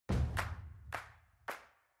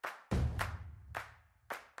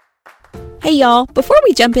Hey y'all, before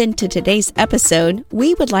we jump into today's episode,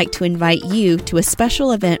 we would like to invite you to a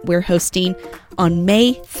special event we're hosting on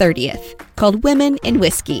May 30th called Women in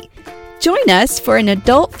Whiskey. Join us for an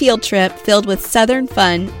adult field trip filled with Southern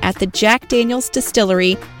fun at the Jack Daniel's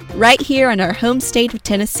Distillery right here in our home state of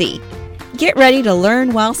Tennessee. Get ready to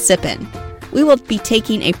learn while sipping. We will be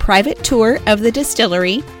taking a private tour of the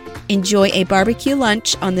distillery, enjoy a barbecue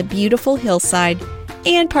lunch on the beautiful hillside,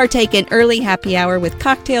 and partake in early happy hour with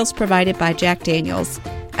cocktails provided by Jack Daniel's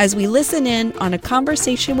as we listen in on a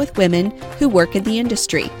conversation with women who work in the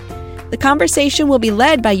industry. The conversation will be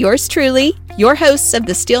led by yours truly, your hosts of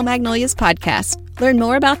the Steel Magnolias podcast. Learn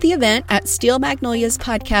more about the event at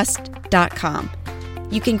steelmagnoliaspodcast.com.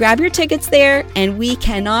 You can grab your tickets there, and we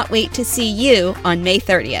cannot wait to see you on May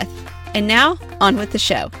 30th. And now, on with the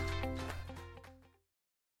show.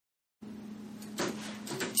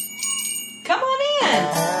 Come on in.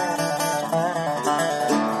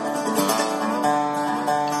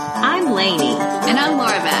 I'm Lainey. And I'm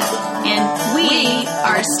Laura Beth. And we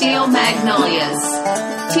are Steel Magnolias.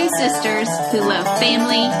 Two sisters who love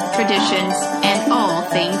family, traditions, and all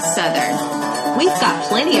things Southern. We've got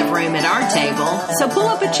plenty of room at our table, so pull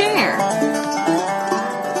up a chair.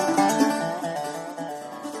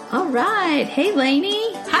 All right. Hey,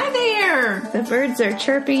 Lainey. Hi there. The birds are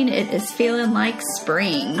chirping. It is feeling like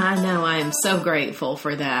spring. I know. I am so grateful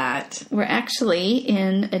for that. We're actually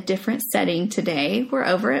in a different setting today. We're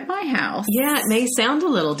over at my house. Yeah, it may sound a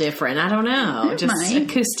little different. I don't know. It might.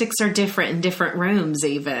 Acoustics are different in different rooms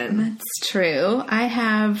even. That's true. I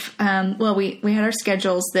have, we had our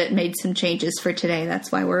schedules that made some changes for today.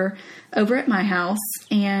 That's why we're over at my house.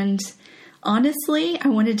 And honestly, I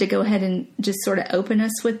wanted to go ahead and just sort of open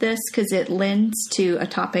us with this because it lends to a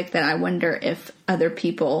topic that I wonder if other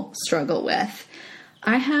people struggle with.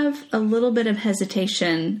 I have a little bit of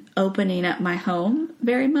hesitation opening up my home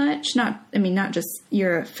very much. Not just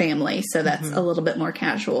your family, so that's a little bit more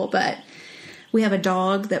casual, but we have a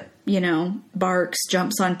dog that, barks,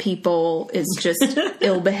 jumps on people, is just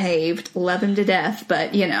ill-behaved, love him to death,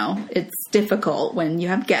 but, it's difficult when you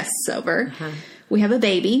have guests over. Uh-huh. We have a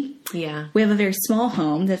baby. Yeah. We have a very small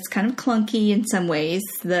home that's kind of clunky in some ways.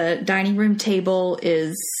 The dining room table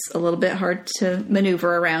is a little bit hard to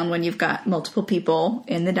maneuver around when you've got multiple people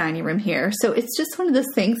in the dining room here. So it's just one of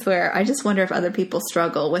those things where I just wonder if other people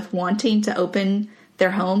struggle with wanting to open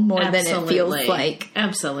their home more than it feels like.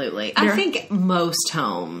 Absolutely. I think most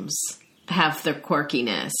homes have their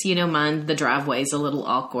quirkiness. Mine, the driveway's a little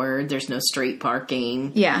awkward. There's no street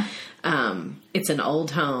parking. Yeah. It's an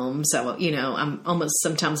old home, so, I'm almost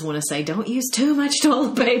sometimes want to say, don't use too much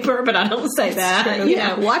toilet paper, but I don't say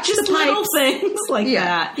that. Watch just the little things like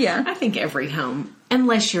that. Yeah. I think every home,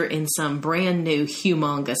 unless you're in some brand new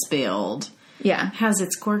humongous build, has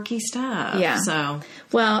its quirky stuff. Yeah. So,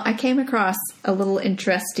 well, I came across a little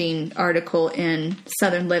interesting article in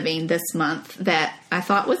Southern Living this month that I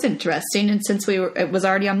thought was interesting, and since it was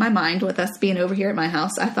already on my mind with us being over here at my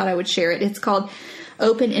house, I thought I would share it. It's called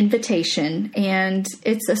Open Invitation, and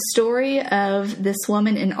it's a story of this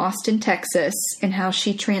woman in Austin, Texas, and how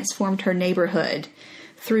she transformed her neighborhood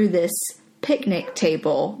through this picnic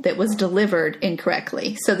table that was delivered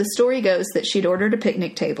incorrectly. So the story goes that she'd ordered a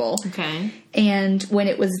picnic table. Okay. And when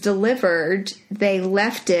it was delivered, they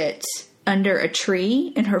left it under a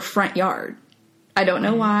tree in her front yard. I don't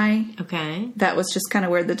know why. Okay. That was just kind of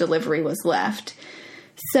where the delivery was left.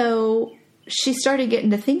 So she started getting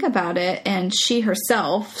to think about it, and she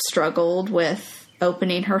herself struggled with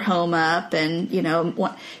opening her home up, and,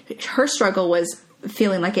 her struggle was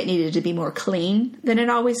feeling like it needed to be more clean than it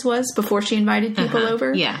always was before she invited people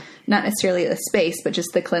over. Yeah. Not necessarily the space, but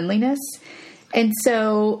just the cleanliness. And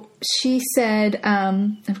so she said,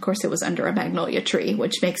 of course it was under a magnolia tree,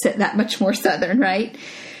 which makes it that much more Southern, right?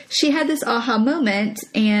 She had this aha moment,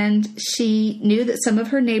 and she knew that some of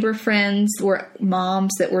her neighbor friends were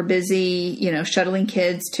moms that were busy, shuttling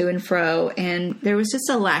kids to and fro, and there was just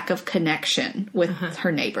a lack of connection with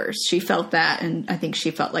her neighbors. She felt that, and I think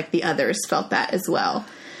she felt like the others felt that as well.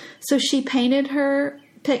 So she painted her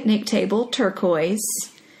picnic table turquoise,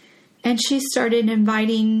 and she started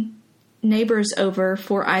inviting neighbors over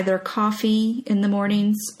for either coffee in the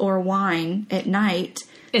mornings or wine at night.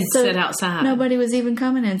 And sit outside. Nobody was even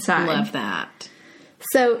coming inside. Love that.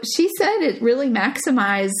 So she said it really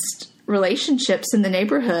maximized relationships in the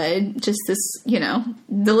neighborhood. Just this,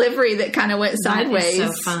 delivery that kind of went sideways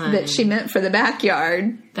that is so fun. That she meant for the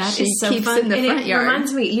backyard. That she is so keeps fun. in the and front it yard.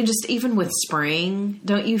 Reminds me, even with spring,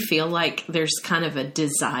 don't you feel like there's kind of a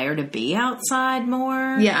desire to be outside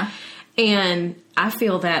more? Yeah. And I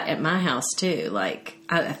feel that at my house too. Like,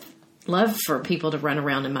 I love for people to run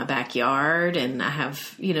around in my backyard, and I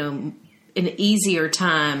have, an easier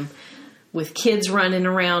time with kids running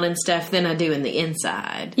around and stuff than I do in the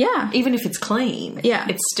inside. Yeah. Even if it's clean. Yeah.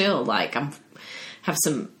 It's still like have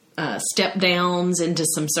some step downs into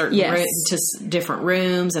some certain different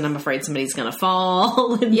rooms, and I'm afraid somebody's going to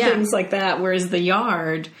fall and things like that. Whereas the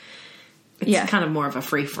yard, it's kind of more of a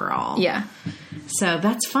free for all. Yeah. So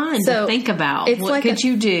that's fun to think about. What could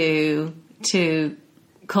you do to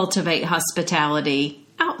cultivate hospitality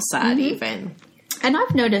outside even? And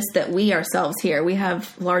I've noticed that we ourselves here, we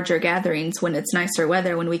have larger gatherings when it's nicer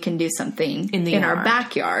weather, when we can do something in our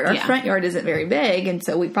backyard. Our front yard isn't very big, and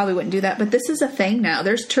so we probably wouldn't do that. But this is a thing now.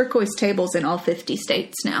 There's turquoise tables in all 50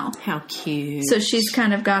 states now. How cute. So she's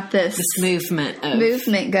kind of got this movement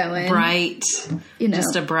going. Bright,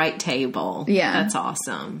 just a bright table. Yeah. That's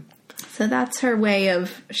awesome. So that's her way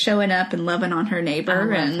of showing up and loving on her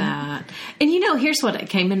neighbor. I love that. And here's what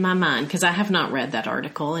came in my mind, because I have not read that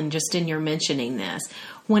article, and just in your mentioning this,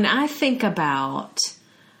 when I think about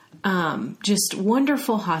just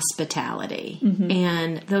wonderful hospitality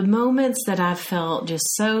and the moments that I've felt just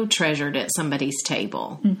so treasured at somebody's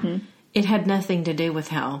table, it had nothing to do with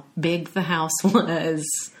how big the house was.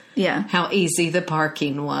 Yeah. How easy the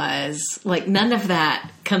parking was. Like, none of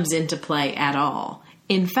that comes into play at all.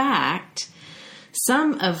 In fact,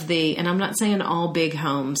 some of and I'm not saying all big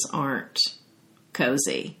homes aren't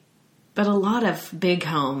cozy, but a lot of big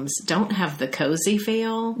homes don't have the cozy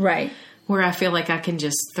feel. Right. Where I feel like I can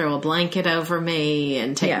just throw a blanket over me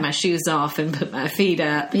and take my shoes off and put my feet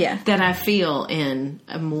up. Yeah. That I feel in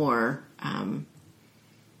a more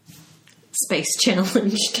space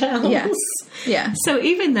challenged house. Yes. Yeah. So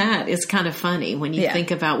even that is kind of funny when you think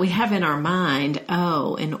about, we have in our mind,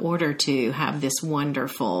 in order to have this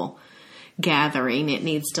wonderful gathering, it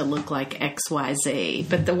needs to look like XYZ.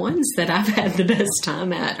 But the ones that I've had the best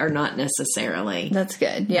time at are not necessarily. That's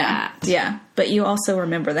good. Yeah. That. Yeah. But you also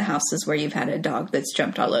remember the houses where you've had a dog that's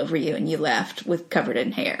jumped all over you and you left covered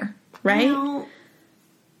in hair, right? Well,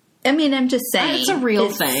 I mean, I'm just saying. It's a real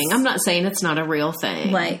thing. I'm not saying it's not a real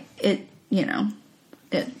thing. Like,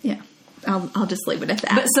 I'll just leave it at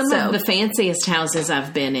that. But some of the fanciest houses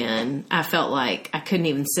I've been in, I felt like I couldn't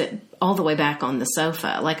even sit all the way back on the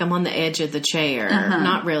sofa. Like, I'm on the edge of the chair,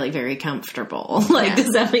 not really very comfortable.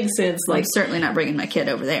 Does that make sense? Like, I'm certainly not bringing my kid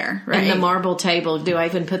over there, right? And the marble table, do I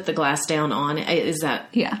even put the glass down on it? Is that...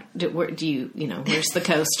 Yeah. Do you, where's the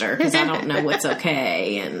coaster? Because I don't know what's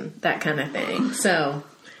okay and that kind of thing. So,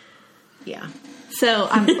 yeah. So,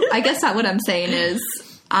 I guess what I'm saying is,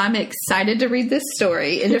 I'm excited to read this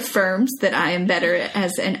story. It affirms that I am better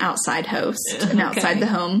as an outside host, an outside the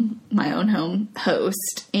home, my own home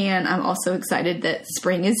host. And I'm also excited that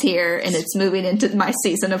spring is here and it's moving into my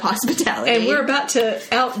season of hospitality. And we're about to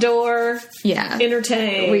outdoor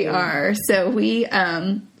entertain. We are. So we've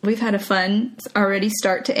had a fun already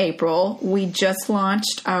start to April. We just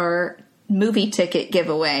launched our movie ticket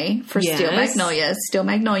giveaway for Steel Magnolias. Steel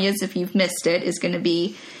Magnolias, if you've missed it, is going to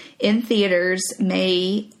be in theaters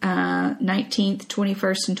May 19th,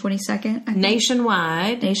 21st, and 22nd.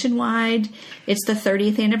 Nationwide. It's the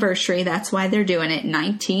 30th anniversary. That's why they're doing it.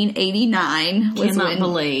 1989 was Cannot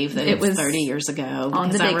believe that it was 30 years ago.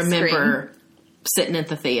 Because I remember sitting at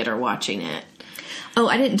the theater watching it. Oh,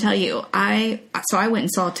 I didn't tell you. I went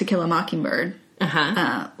and saw To Kill a Mockingbird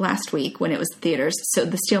last week when it was in theaters. So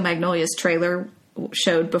the Steel Magnolias trailer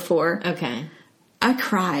showed before. Okay. I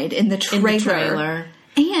cried in the trailer.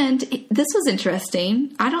 And this was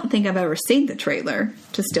interesting. I don't think I've ever seen the trailer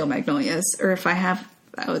to Steel Magnolias, or if I have,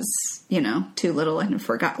 I was, too little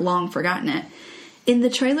and long forgotten it. In the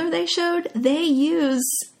trailer they showed, they use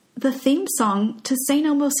the theme song to St.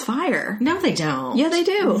 Elmo's Fire. No, they don't. Yeah, they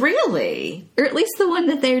do. Really? Or at least the one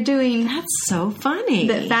that they're doing. That's so funny.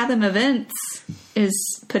 That Fathom Events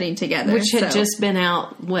is putting together. Which had just been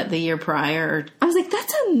out, the year prior? I was like,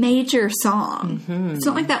 that's a major song. Mm-hmm. It's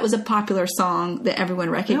not like that was a popular song that everyone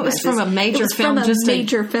recognizes. It was from a major film.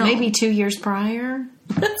 Film. Maybe 2 years prior.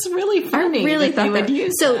 That's really funny. I really thought would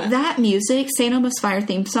use that music, St. Elmo's Fire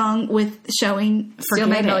theme song with showing Steel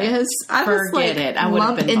Magnolias. I was like, I would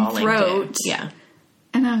have been lump in throat. Yeah.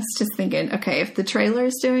 And I was just thinking, okay, if the trailer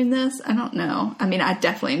is doing this, I don't know. I mean, I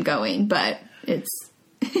definitely am going, but it's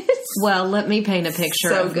well, let me paint a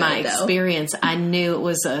picture of my experience. Though. I knew it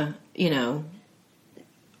was a,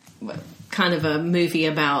 kind of a movie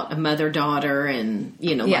about a mother-daughter and,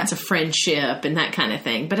 lots of friendship and that kind of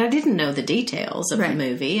thing. But I didn't know the details of the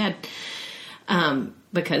movie.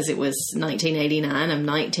 Because it was 1989. I'm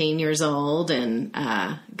 19 years old and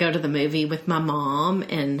go to the movie with my mom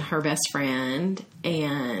and her best friend.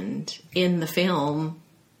 And in the film,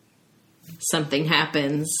 something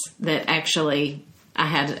happens that actually I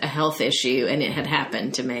had a health issue and it had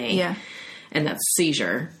happened to me. Yeah. and that's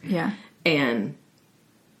seizure. Yeah. And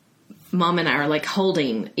Mom and I are like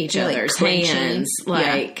holding each You're, like, other's clenching. hands,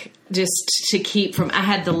 like just to keep from. I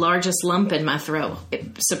had the largest lump in my throat,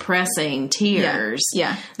 suppressing tears.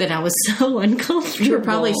 Yeah. That I was so uncomfortable. You were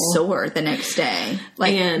probably sore the next day.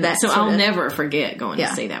 Like And that so sort I'll of- never forget going Yeah.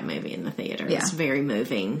 to see that movie in the theater. Yeah. It's very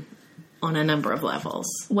moving on a number of levels.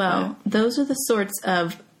 Well, those are the sorts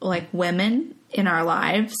of like women in our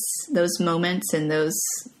lives, those moments and those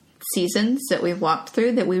seasons that we've walked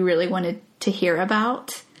through that we really wanted to hear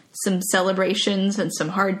about. Some celebrations and some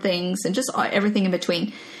hard things and just everything in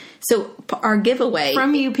between. So our giveaway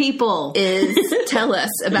From you people. is tell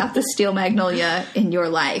us about the steel magnolia in your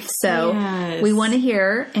life. So Yes. we want to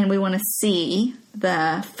hear and we want to see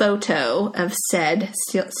the photo of said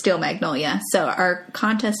steel magnolia. So our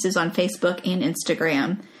contest is on Facebook and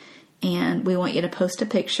Instagram, and we want you to post a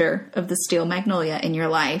picture of the steel magnolia in your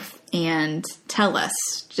life and tell us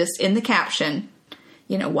just in the caption,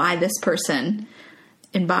 why this person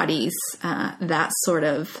embodies that sort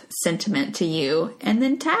of sentiment to you, and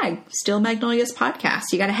then tag Steel Magnolias Podcast.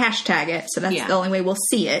 You got to hashtag it, so that's the only way we'll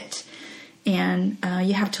see it. And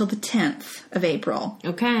you have till the 10th of April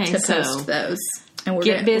to post those. And we're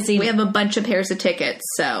get busy. We have a bunch of pairs of tickets,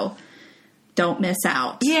 so don't miss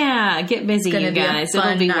out. Yeah, get busy, you guys.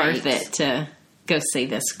 It'll be night. worth it to go see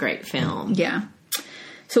this great film. Yeah.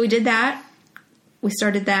 So we did that. We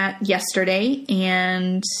started that yesterday,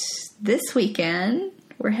 and this weekend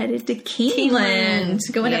we're headed to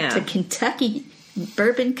Keeneland. Going up to Kentucky,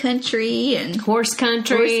 bourbon country and horse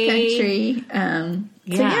country. So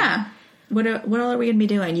yeah, what all are we going to be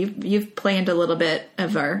doing? You've planned a little bit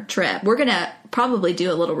of our trip. We're going to probably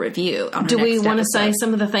do a little review on our Do we next want to episode. say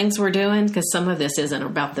some of the things we're doing? Because some of this isn't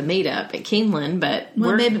about the meetup at Keeneland, but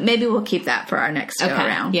maybe we'll keep that for our next go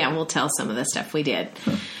around. Yeah, we'll tell some of the stuff we did.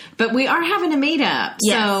 But we are having a meetup.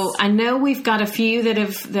 Yes. So I know we've got a few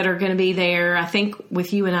that are going to be there. I think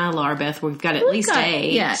with you and I, Laura Beth, we've got at least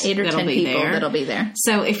 8. Yeah, 8 or 10 people that'll be there.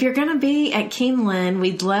 So if you're going to be at Keeneland,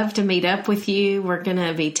 we'd love to meet up with you. We're going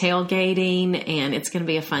to be tailgating, and it's going to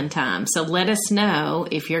be a fun time. So let us know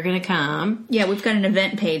if you're going to come. Yeah, we've got an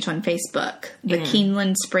event page on Facebook, the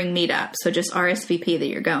Keeneland Spring Meetup. So just RSVP that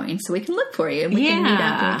you're going, so we can look for you. And we can meet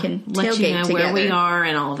up and we can let tailgate you know together. where we are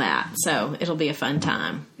and all that. So it'll be a fun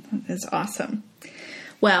time. That's awesome.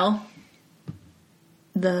 Well,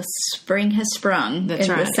 the spring has sprung That's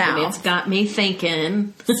in right. the South. It's got me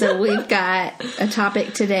thinking. So we've got a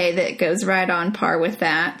topic today that goes right on par with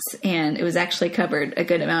that, and it was actually covered a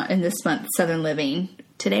good amount in this month's Southern Living.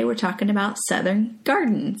 Today we're talking about Southern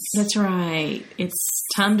gardens. That's right. It's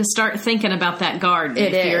time to start thinking about that garden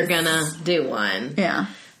you're going to do one. Yeah.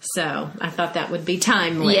 So I thought that would be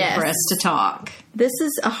timely for us to talk. This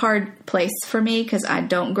is a hard place for me because I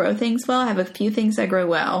don't grow things well. I have a few things I grow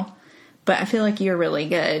well, but I feel like you're really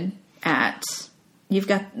good at... You've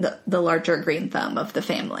got the larger green thumb of the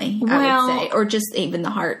family, I would say. Or just even the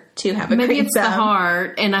heart to have a green thumb. Maybe it's the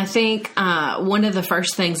heart. And I think one of the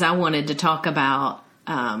first things I wanted to talk about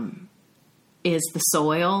is the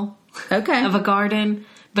soil of a garden.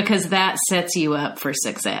 Because that sets you up for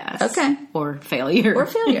success. Okay. Or failure.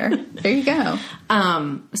 There you go.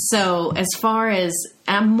 So as far as,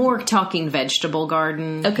 I'm more talking vegetable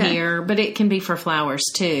garden here, but it can be for flowers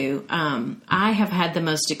too. I have had the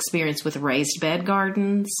most experience with raised bed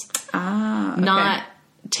gardens. Not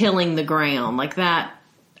tilling the ground. Like that,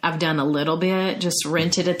 I've done a little bit. Just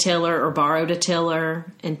rented a tiller or borrowed a tiller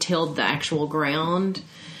and tilled the actual ground.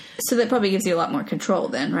 So that probably gives you a lot more control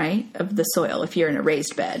then, right? Of the soil if you're in a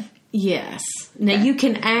raised bed. Yes. Now you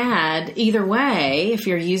can add either way if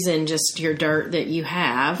you're using just your dirt that you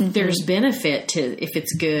have. Mm-hmm. There's benefit to if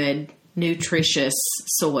it's good, nutritious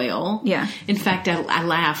soil. Yeah. In fact, I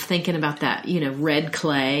laugh thinking about that, red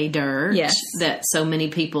clay dirt that so many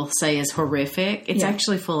people say is horrific. It's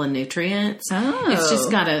actually full of nutrients. Oh. It's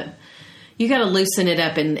just you got to loosen it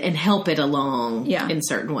up and help it along in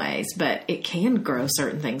certain ways, but it can grow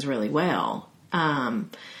certain things really well.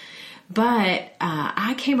 But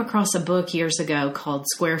I came across a book years ago called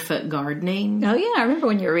Square Foot Gardening. Oh, yeah. I remember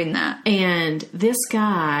when you were reading that. And this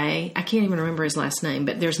guy, I can't even remember his last name,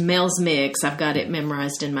 but there's Mel's Mix. I've got it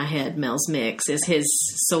memorized in my head. Mel's Mix is his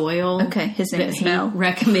soil. Okay. His name is Mel.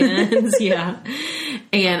 Recommends. Yeah.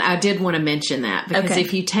 And I did want to mention that because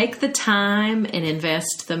if you take the time and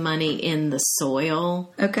invest the money in the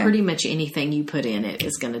soil, pretty much anything you put in it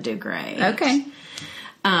is going to do great. Okay.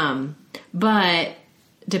 But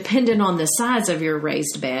depending on the size of your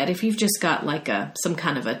raised bed, if you've just got like some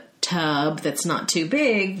kind of a tub that's not too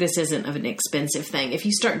big, this isn't an expensive thing. If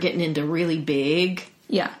you start getting into really big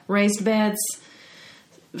raised beds,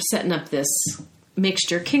 setting up this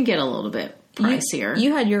mixture can get a little bit pricier.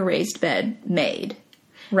 You had your raised bed made,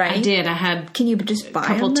 right? I did. I had. Can you just buy a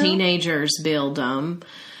couple them, though? teenagers build them.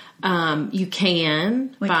 You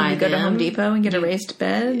can buy can you go them. to Home Depot and get a raised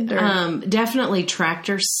bed? Or? Definitely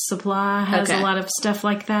Tractor Supply has a lot of stuff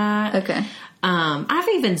like that. Okay. I've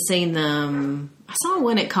even seen them. I saw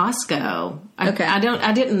one at Costco. Okay. I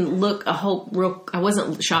didn't look I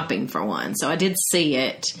wasn't shopping for one, so I did see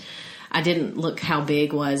it. I didn't look how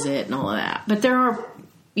big was it and all of that. But there are,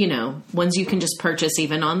 ones you can just purchase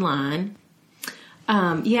even online.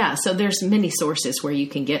 So there's many sources where you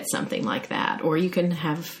can get something like that, or you can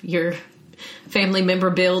have your family member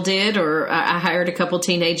build it, or I hired a couple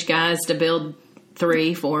teenage guys to build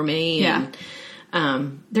 3 for me. Yeah.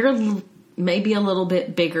 And, they're maybe a little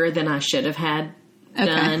bit bigger than I should have had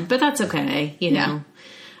done, but that's okay. You know,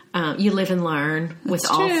 you live and learn with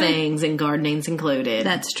all things, and gardening's included.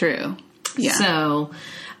 That's true. Yeah. So,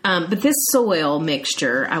 but this soil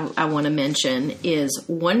mixture I want to mention is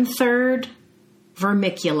 1/3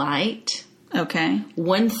 vermiculite, Okay.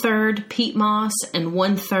 1/3 peat moss, and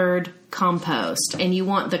 1/3 compost. And you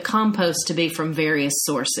want the compost to be from various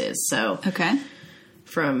sources. So Okay.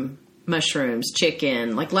 from mushrooms,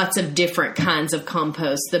 chicken, like lots of different kinds of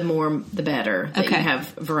compost. The more, the better that you have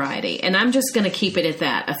variety. And I'm just going to keep it at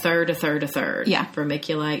that. 1/3, 1/3, 1/3. Yeah.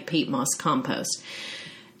 Vermiculite, peat moss, compost.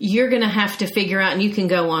 You're going to have to figure out, and you can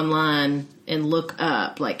go online and look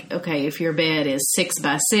up, like, okay, if your bed is 6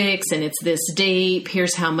 by 6 and it's this deep,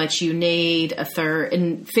 here's how much you need, 1/3,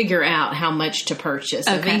 and figure out how much to purchase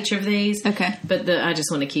of each of these. Okay. But I just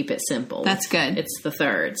want to keep it simple. That's good. It's the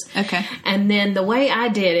thirds. Okay. And then the way I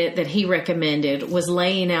did it that he recommended was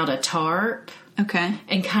laying out a tarp. Okay.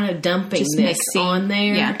 And kind of dumping Just this mixing. on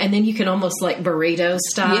there. Yeah. And then you can almost like burrito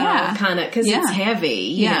style kind of, because it's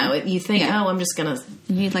heavy. You know, you think, I'm just going to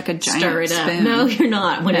You need like a giant stir it up. spoon. No, you're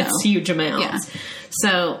not when it's huge amounts. Yeah.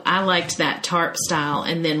 So I liked that tarp style.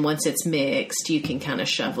 And then once it's mixed, you can kind of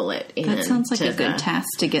shovel it in. That sounds like a good task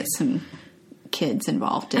to get some kids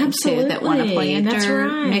involved in Absolutely. too that want to plant That's or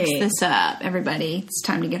right. mix this up. Everybody, it's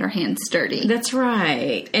time to get our hands dirty. That's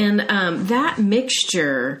right. And that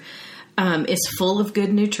mixture is full of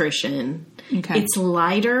good nutrition. Okay. It's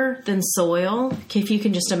lighter than soil, if you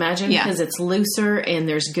can just imagine, because it's looser and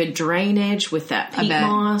there's good drainage with that peat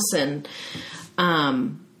moss. And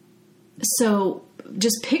so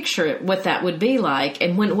just picture what that would be like.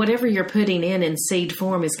 And whatever you're putting in seed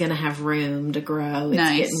form is going to have room to grow.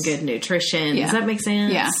 It's getting good nutrition. Does that make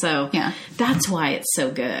sense? Yeah. So that's why it's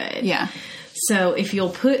so good. Yeah. So if you'll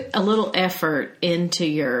put a little effort into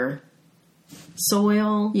your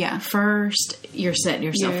soil first, you're setting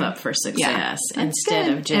yourself up for success instead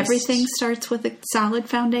of just... Everything starts with a solid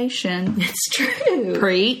foundation. It's true.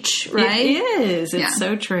 Preach, right? It is. It's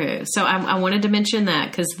so true. So I wanted to mention that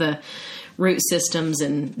because the root systems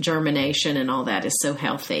and germination and all that is so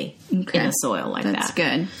healthy in a soil like that. That's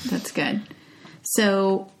good. That's good.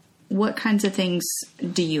 So what kinds of things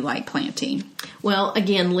do you like planting? Well,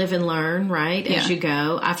 again, live and learn, right? As you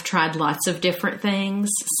go. I've tried lots of different things.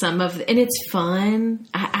 And it's fun.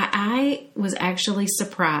 I was actually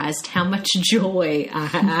surprised how much joy I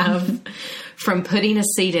have from putting a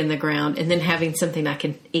seed in the ground and then having something I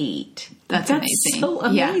can eat. That's amazing. So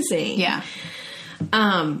amazing. Yeah.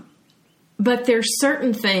 But there's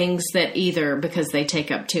certain things that either because they take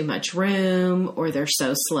up too much room or they're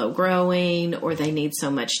so slow growing or they need so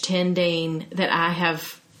much tending that I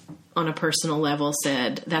have on a personal level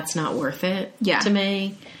said that's not worth it to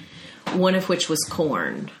me. One of which was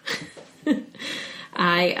corn.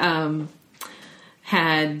 I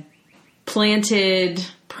had planted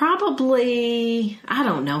probably, I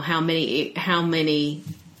don't know how many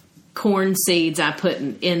corn seeds I put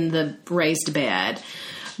in the raised bed.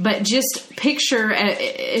 But just picture,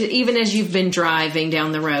 even as you've been driving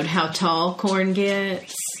down the road, how tall corn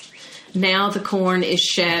gets. Now the corn is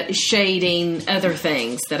shading other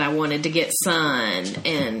things that I wanted to get sun.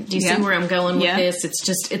 And do you see where I'm going with this?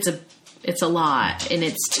 It's a lot, and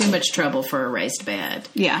it's too much trouble for a raised bed.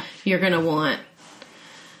 Yeah, you're going to want.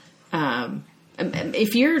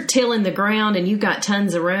 If you're tilling the ground and you've got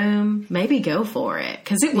tons of room, maybe go for it.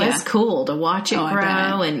 Because it was cool to watch it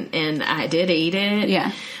grow, and I did eat it.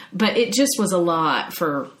 Yeah. But it just was a lot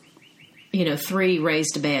for, 3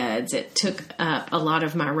 raised beds. It took up a lot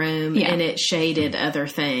of my room, and it shaded other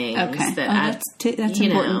things that that's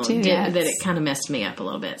important too. That it kind of messed me up a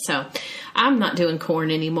little bit. So I'm not doing corn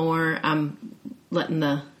anymore. I'm letting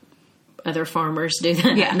the other farmers do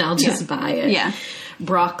that, and I'll just buy it. Yeah.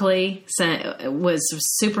 Broccoli was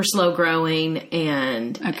super slow growing,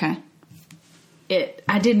 and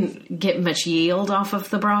I didn't get much yield off of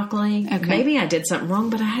the broccoli. Maybe I did something wrong,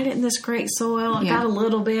 but I had it in this great soil. I got a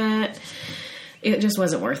little bit, it just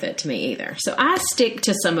wasn't worth it to me either. So I stick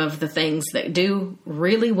to some of the things that do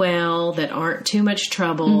really well, that aren't too much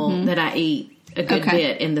trouble, that I eat a good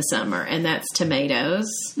bit in the summer. And that's tomatoes,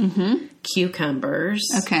 cucumbers,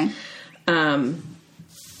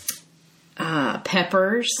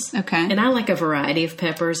 peppers. Okay. And I like a variety of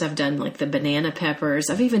peppers. I've done like the banana peppers.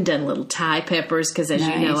 I've even done little Thai peppers because, as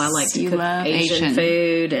you know, I like to cook Asian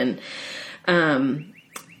food, and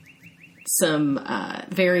some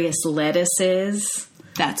various lettuces.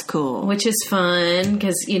 That's cool. Which is fun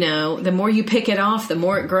because, you know, the more you pick it off, the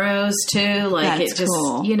more it grows too. Like, that's it just,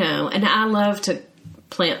 cool. You know, and I love to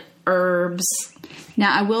plant herbs.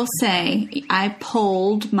 Now, I will say, I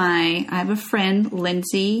have a friend,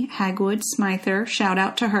 Lindsay Hagwood Smither. Shout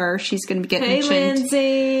out to her. She's going to get mentioned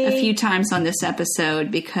Lindsay. a few times on this episode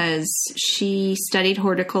because she studied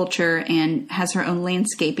horticulture and has her own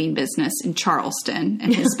landscaping business in Charleston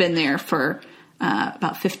and has been there for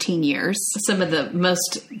about 15 years. Some of the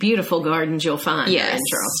most beautiful gardens you'll find in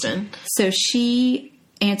Charleston. So she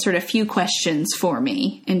answered a few questions for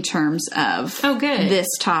me in terms of this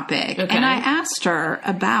topic. Okay. And I asked her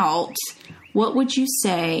about what would you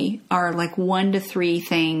say are like 1 to 3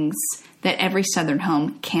 things that every Southern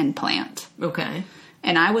home can plant. Okay.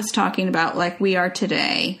 And I was talking about, like we are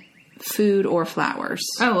today, food or flowers.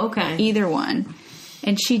 Oh, okay. Either one.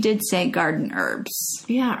 And she did say garden herbs.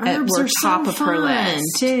 Yeah, herbs are top of her list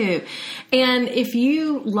too. And if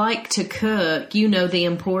you like to cook, you know the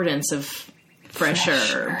importance of fresh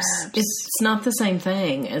herbs. It's not the same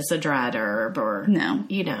thing as a dried herb, or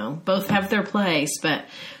you know, both have their place, but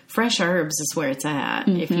fresh herbs is where it's at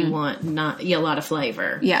if you want a lot of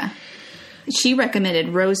flavor. Yeah. She recommended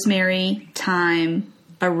rosemary, thyme,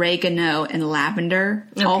 oregano, and lavender.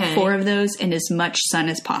 Okay. All 4 of those in as much sun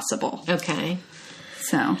as possible. Okay.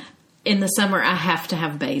 So in the summer, I have to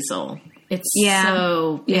have basil. It's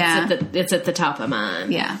at the top of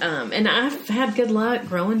mine. Yeah. And I've had good luck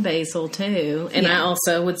growing basil too. And I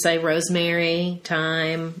also would say rosemary,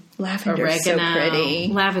 thyme, lavender's oregano. So pretty.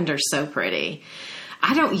 Lavender's so pretty.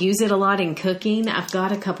 I don't use it a lot in cooking. I've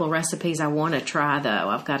got a couple recipes I want to try though.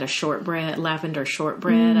 I've got a lavender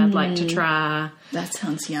shortbread I'd like to try. That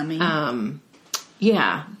sounds yummy.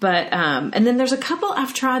 Yeah, but, and then there's a couple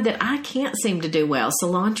I've tried that I can't seem to do well.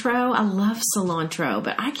 Cilantro, I love cilantro,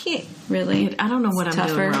 but I can't really. I don't know what I'm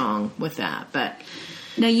doing wrong with that, but.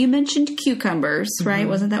 Now you mentioned cucumbers, right?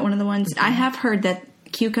 Wasn't that one of the ones? I have heard that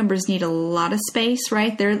cucumbers need a lot of space,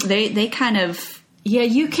 right? They kind of. Yeah,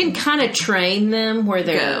 you can kind of train them where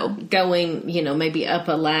they're going, you know, maybe up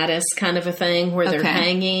a lattice kind of a thing where they're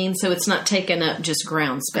hanging. So it's not taking up just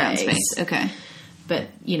ground space. Okay. But,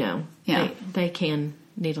 you know, they can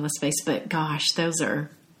need a lot of space. But, gosh, those are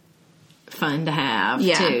fun to have,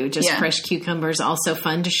 too. Just fresh cucumbers, also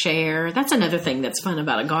fun to share. That's another thing that's fun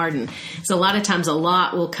about a garden. Is a lot of times a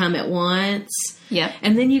lot will come at once. Yep.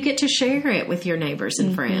 And then you get to share it with your neighbors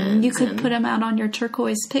and friends. You could put them out on your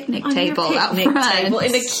turquoise picnic table out front.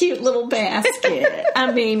 In a cute little basket.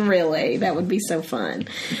 I mean, really, that would be so fun.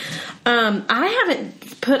 I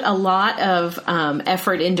haven't put a lot of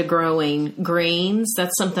effort into growing greens.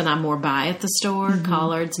 That's something I more buy at the store,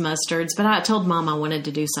 collards, mustards. But I told Mom I wanted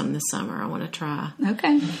to do some this summer. I want to try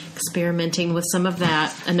experimenting with some of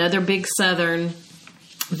that. Another big Southern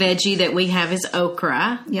veggie that we have is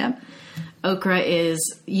okra. Yep. Okra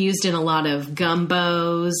is used in a lot of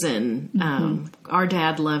gumbos, and our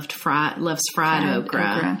dad loves fried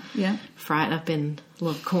okra. Yeah, fried up in a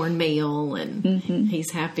little cornmeal, and he's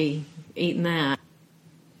happy eating that.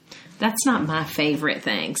 That's not my favorite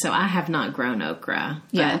thing, so I have not grown okra.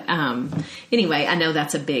 Yeah. But, anyway, I know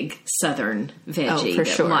that's a big Southern veggie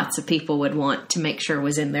that lots of people would want to make sure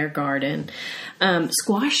was in their garden.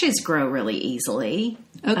 Squashes grow really easily.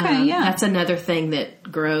 Okay, That's another thing that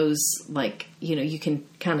grows, like, you know, you can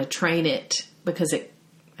kind of train it because it,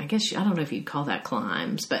 I guess, I don't know if you'd call that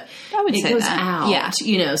climbs, but it goes out,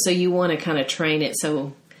 you know, so you want to kind of train it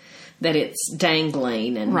so that it's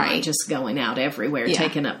dangling and not just going out everywhere,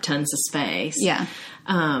 taking up tons of space. Yeah.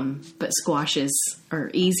 But squashes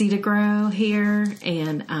are easy to grow here,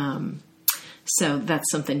 and so that's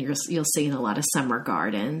something you'll see in a lot of summer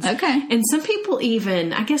gardens. Okay. And some people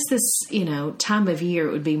even, I guess this, you know, time of year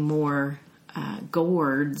it would be more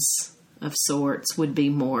gourds of sorts would be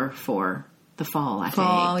more for the fall, I think.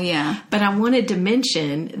 Fall, yeah. But I wanted to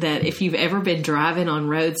mention that if you've ever been driving on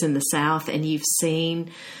roads in the South and you've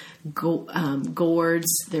seen gourds,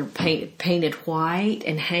 they're painted white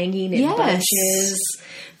and hanging in bunches.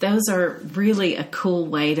 Those are really a cool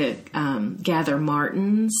way to gather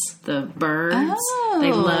martins, the birds. Oh.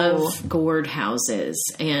 They love gourd houses,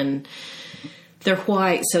 and They're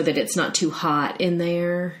white so that it's not too hot in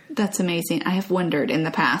there. That's amazing. I have wondered in the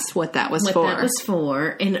past what that was for. What that was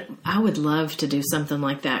for. And I would love to do something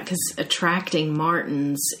like that because attracting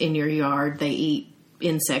martins in your yard, they eat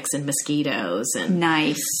insects and mosquitoes. And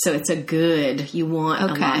nice. So it's you want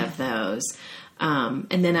a lot of those. And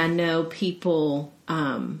then I know people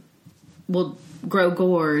will grow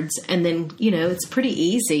gourds, and then, it's pretty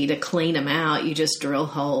easy to clean them out. You just drill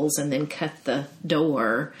holes and then cut the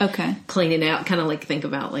door. Okay. Clean it out, kind of like think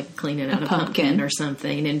about like cleaning out a pumpkin or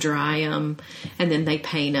something, and dry them, and then they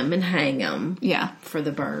paint them and hang them. Yeah. For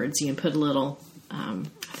the birds. You put a little, I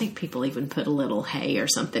think people even put a little hay or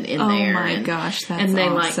something in there. Oh my gosh, that's And they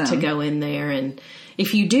awesome. like to go in there, and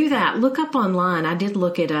if you do that, look up online. I did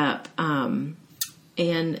look it up, and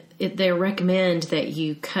they recommend that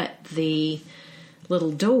you cut the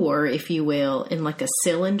little door, if you will, in like a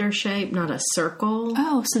cylinder shape, not a circle.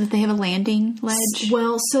 Oh, so that they have a landing ledge?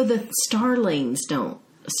 Well, so the starlings don't.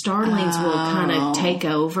 Starlings will kind of take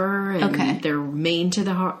over, and they're mean to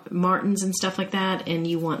the martins and stuff like that, and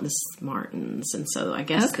you want the martins. And so I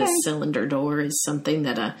guess the cylinder door is something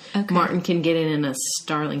that a martin can get in a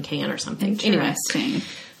starling can or something. Interesting. Anyway,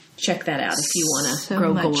 check that out if you want to so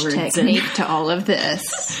grow much gourds. Technique to all of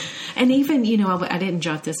this. And even, I didn't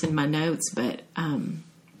jot this in my notes, but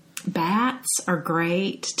bats are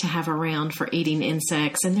great to have around for eating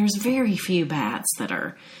insects. And there's very few bats that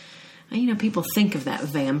are, people think of that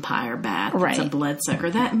vampire bat that's a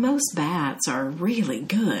bloodsucker. Most bats are really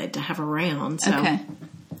good to have around. So,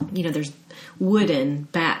 there's wooden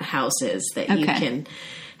bat houses that you can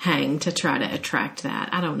hang to try to attract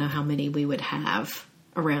that. I don't know how many we would have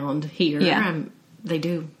around here. Yeah. They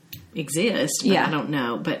do exist, but I don't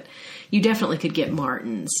know. But you definitely could get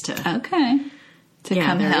martins to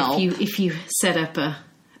come help if you set up a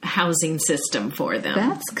housing system for them.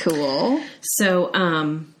 That's cool. So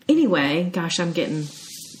anyway, gosh, I'm getting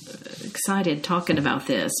excited talking about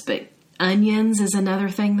this. But onions is another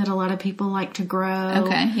thing that a lot of people like to grow.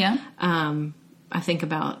 Okay, yeah. I think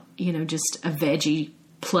about just a veggie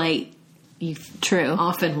plate. You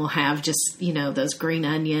often will have just, those green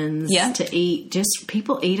onions to eat. Just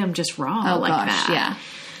people eat them just raw that. Yeah.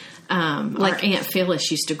 Our Aunt Phyllis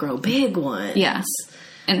used to grow big ones. Yes.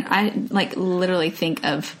 And I literally think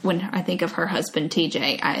of, when I think of her husband,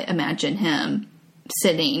 TJ, I imagine him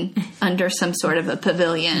sitting under some sort of a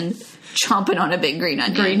pavilion, chomping on a big green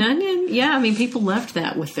onion. Green onion? Yeah. I mean, people left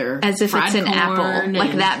that with their as if fried it's an apple, and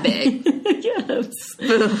that big.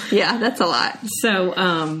 Yes. Yeah, that's a lot.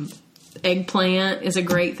 So, eggplant is a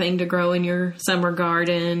great thing to grow in your summer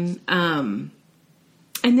garden. And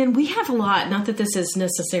then we have a lot, not that this is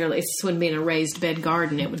necessarily, this wouldn't be in a raised bed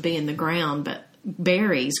garden, it would be in the ground, but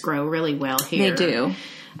berries grow really well here. They do.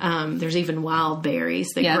 There's even wild berries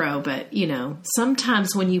that grow, but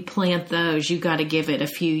sometimes when you plant those, you got to give it a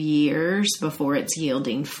few years before it's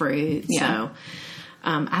yielding fruit. Yeah. So,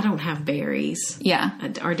 I don't have berries. Yeah.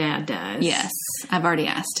 Our dad does. Yes. I've already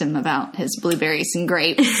asked him about his blueberries and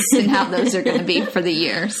grapes and how those are going to be for the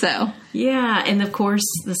year. So, yeah. And of course,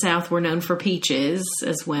 the South, we're known for peaches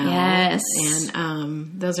as well. Yes.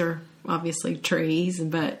 And those are obviously trees,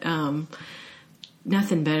 but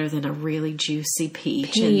nothing better than a really juicy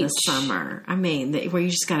peach in the summer. I mean, where you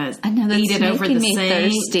just gotta eat it over the sink.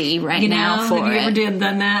 Thirsty right now for have you ever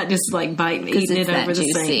done that? Just like eating it over the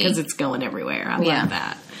sink because it's going everywhere. I love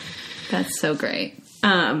that. That's so great.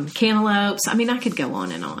 Cantaloupes. I mean, I could go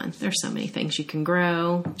on and on. There's so many things you can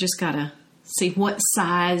grow. Just gotta see what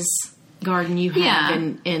size garden you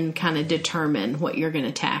have and kind of determine what you're going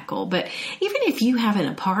to tackle. But even if you have an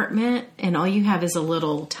apartment and all you have is a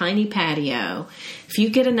little tiny patio, if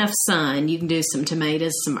you get enough sun, you can do some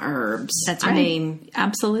tomatoes, some herbs. That's right. I mean,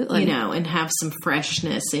 absolutely. And have some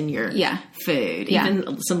freshness in your food,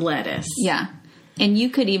 even some lettuce. Yeah. And you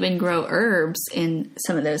could even grow herbs in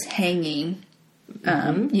some of those hanging,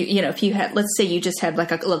 if you had, let's say you just had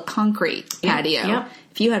like a little concrete patio. Yep.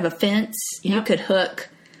 If you have a fence, you could hook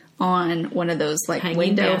on one of those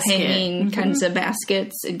window hanging kinds of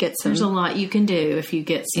baskets and get some. There's a lot you can do if you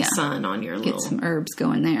get some sun on your little some herbs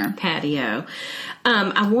going there. Patio.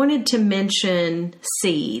 I wanted to mention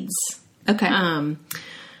seeds. Okay.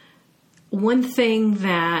 One thing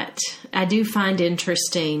that I do find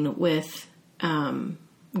interesting with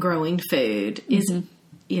growing food is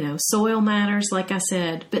soil matters, like I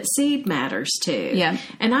said, but seed matters too. Yeah.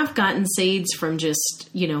 And I've gotten seeds from just,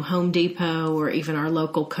 Home Depot or even our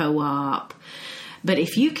local co-op. But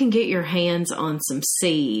if you can get your hands on some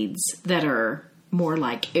seeds that are more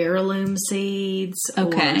like heirloom seeds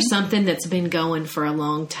or something that's been going for a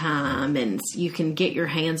long time, and you can get your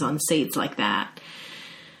hands on seeds like that,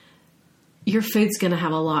 your food's going to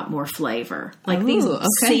have a lot more flavor. Like these okay.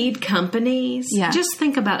 seed companies. Yeah. Just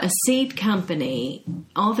think about a seed company.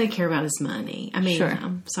 All they care about is money. I mean, Sure.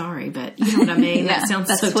 I'm sorry, but you know what I mean? Yeah, That sounds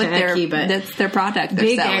that's so what tacky, but that's their product they're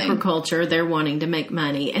big selling. agriculture, they're wanting to make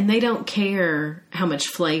money, and they don't care how much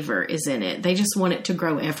flavor is in it. They just want it to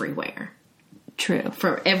grow everywhere. True.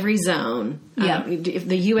 For every zone. Yeah. If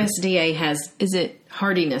the USDA has Is it?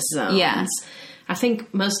 hardiness zones. Yeah. I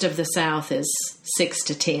think most of the South is 6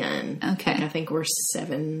 to 10. Okay. I think we're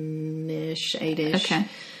 7-ish, 8-ish. Okay.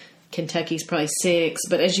 Kentucky's probably 6.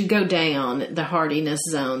 But as you go down, the hardiness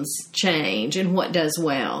zones change and what does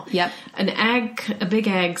well. Yep. A big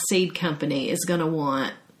ag seed company is going to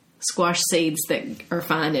want squash seeds that are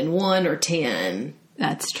found in 1 or 10.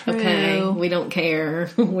 That's true. Okay, we don't care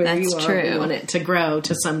where That's you are. true. We want it to grow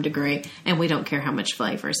to some degree, and we don't care how much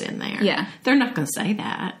flavor's in there. Yeah. They're not going to say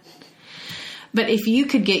that. But if you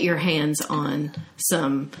could get your hands on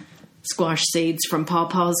some squash seeds from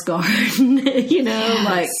Pawpaw's garden, Yes.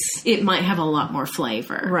 like it might have a lot more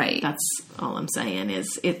flavor. Right. That's all I'm saying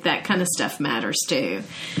is that kind of stuff matters too.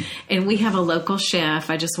 And we have a local chef.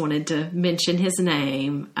 I just wanted to mention his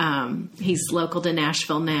name. He's local to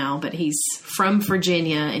Nashville now, but he's from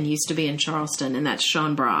Virginia and used to be in Charleston, and that's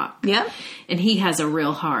Sean Brock. Yep. And he has a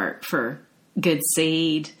real heart for good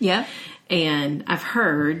seed. Yep. And I've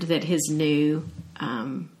heard that his new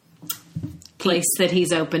place that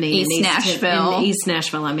he's opening East Nashville. in East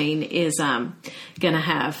Nashville, is going to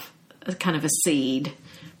have a kind of a seed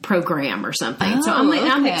program or something. So I'm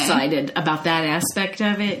okay. excited about that aspect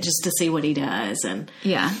of it, just to see what he does. And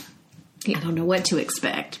Yeah. I don't know what to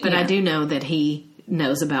expect, but Yeah. I do know that he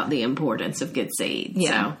knows about the importance of good seed.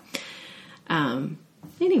 Yeah. So,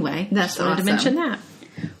 anyway, That's just wanted to awesome. mention that.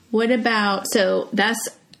 What about, so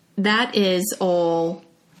that is all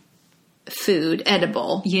food,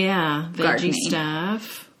 edible. Yeah, veggie Gardening.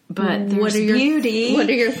 stuff. But there's What are your beauty. What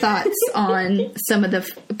are your thoughts on some of the,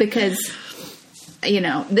 because,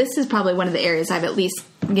 this is probably one of the areas I've at least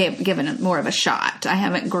given it more of a shot. I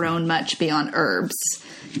haven't grown much beyond herbs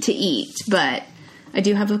to eat, but I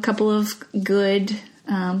do have a couple of good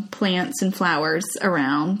plants and flowers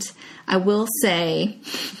around. I will say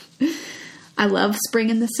I love spring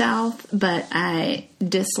in the South, but I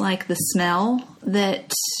dislike the smell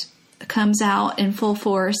that comes out in full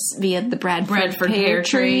force via the Bradford pear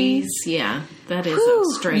trees. Yeah, that is Whew,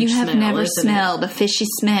 a strange you have smell, never isn't smelled a fishy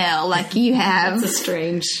smell like you have It's a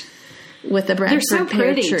strange... with the Bradford They're so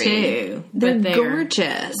pear pretty, tree. too. They're but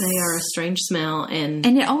gorgeous. They are a strange smell, and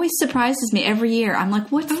And it always surprises me every year. I'm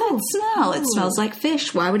like, what's that smell? It smells like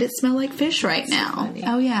fish. Why would it smell like fish right now? funny.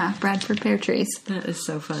 Oh, yeah, Bradford pear trees. that is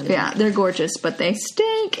so funny. Yeah, they're gorgeous, but they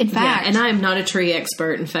stink. In Yeah, fact, and I am not a tree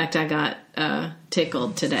expert. In fact, I got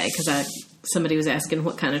tickled today because somebody was asking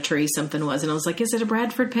what kind of tree something was, and I was like, "Is it a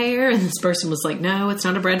Bradford pear?" And this person was like, "No, it's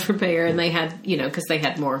not a Bradford pear." And they had, because they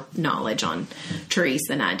had more knowledge on trees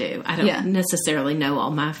than I do. I don't necessarily know all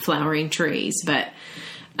my flowering trees, but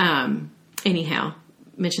anyhow,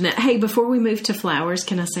 mention that. Hey, before we move to flowers,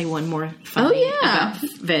 can I say one more funny about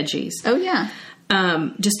veggies? oh, yeah.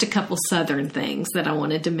 Just a couple Southern things that I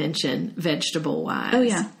wanted to mention vegetable-wise. Oh,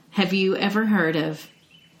 yeah. Have you ever heard of,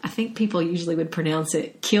 I think people usually would pronounce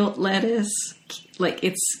it kilt lettuce. Like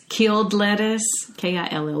it's killed lettuce, Killed,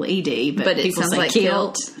 But it people sounds say like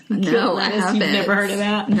kilt. kilt. No, Kilt I lettuce. haven't. You've never heard of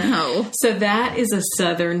that? No. So that is a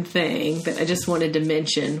Southern thing that I just wanted to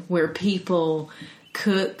mention, where people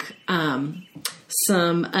cook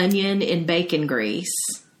some onion in bacon grease.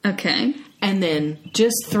 Okay. And then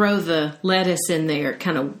just throw the lettuce in there,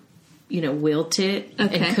 kind of, wilt it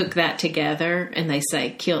and cook that together. And they say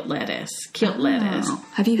kilt lettuce. Lettuce.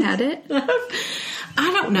 Have you had it?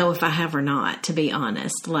 I don't know if I have or not, to be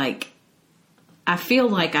honest. Like, I feel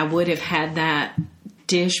like I would have had that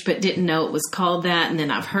dish, but didn't know it was called that. And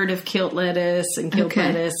then I've heard of kilt lettuce and kilt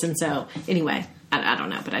lettuce. And so, anyway, I don't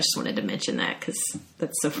know, but I just wanted to mention that because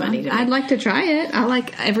that's so funny to me. I'd like to try it. I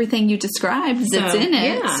like everything you described that's in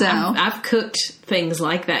it. Yeah, So I've cooked things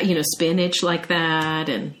like that, spinach like that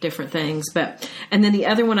and different things. And then the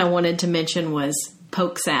other one I wanted to mention was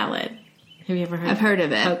poke salad. Have you ever heard? I've heard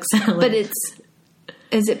of it. Poke salad. But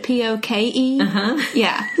is it POKE? Uh-huh.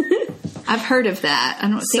 Yeah. I've heard of that. I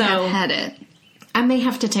don't think So- I've had it. I may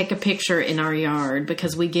have to take a picture in our yard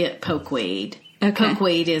because we get pokeweed. Okay.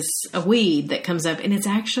 Pokeweed is a weed that comes up, and it's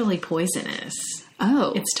actually poisonous.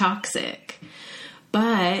 Oh. It's toxic.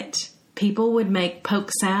 But people would make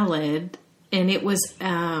poke salad, and it was,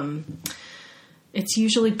 it's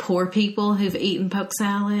usually poor people who've eaten poke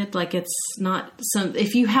salad. Like, it's not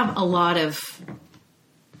if you have a lot of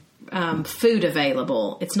food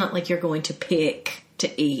available, it's not like you're going to pick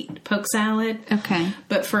to eat poke salad. Okay.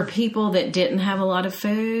 But for people that didn't have a lot of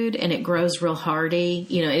food and it grows real hardy,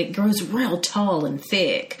 it grows real tall and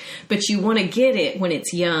thick, but you want to get it when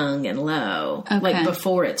it's young and low, like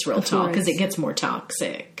before it's real tall, because it gets more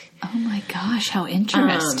toxic. Oh my gosh, how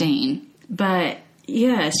interesting. But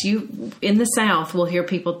yes, in the South will hear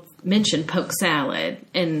people mention poke salad,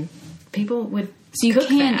 and people would so you cook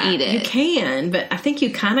can that. eat it. You can, but I think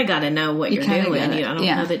you kind of got to know what you're doing. I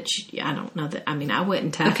don't know that. I mean, I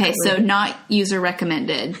wouldn't tell. Okay, so not user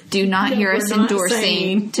recommended. Do not hear us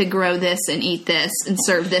endorsing to grow this and eat this and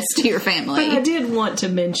serve this to your family. But I did want to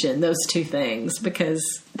mention those two things because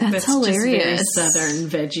that's hilarious. Just very Southern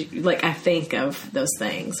veggie. Like I think of those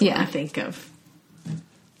things when I think of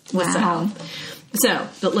the South. So,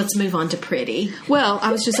 but let's move on to pretty. Well,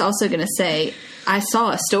 I was just also going to say, I saw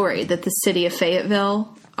a story that the city of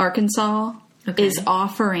Fayetteville, Arkansas, is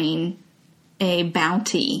offering a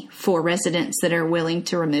bounty for residents that are willing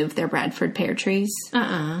to remove their Bradford pear trees.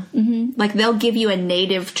 Mm-hmm. Like they'll give you a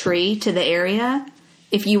native tree to the area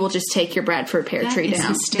if you will just take your Bradford pear tree down.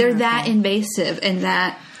 Hysterical. They're that invasive and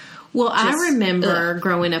that... Well, I remember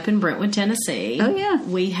growing up in Brentwood, Tennessee. Oh, yeah.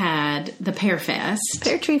 We had the Pear Fest.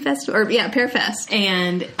 Pear Tree Festival. Pear Fest.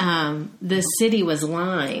 And the city was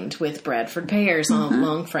lined with Bradford pears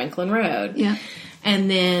along Franklin Road. Yeah. And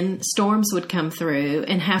then storms would come through,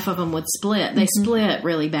 and half of them would split. They split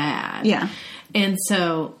really bad. Yeah. And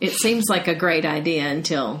so it seems like a great idea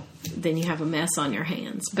until then you have a mess on your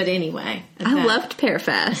hands. But anyway. I loved Pear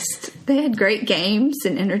Fest. They had great games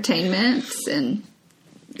and entertainments and...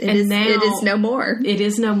 It is no more. It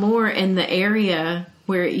is no more. And the area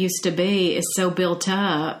where it used to be is so built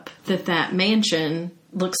up that mansion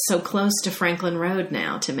looks so close to Franklin Road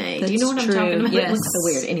now to me. That's Do you know what true. I'm talking about? Yes. It looks so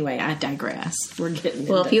weird. Anyway, I digress. We're getting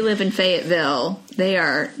Well, if you live in Fayetteville, they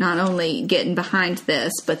are not only getting behind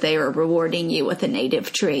this, but they are rewarding you with a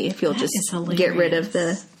native tree if you'll just get rid of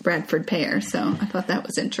the Bradford pear. So I thought that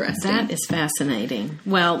was interesting. That is fascinating.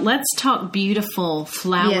 Well, let's talk beautiful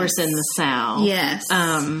flowers in the South. Yes.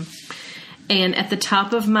 And at the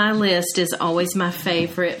top of my list is always my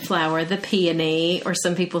favorite flower, the peony, or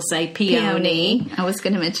some people say peony. I was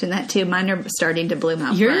going to mention that too. Mine are starting to bloom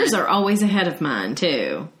out. Yours are always ahead of mine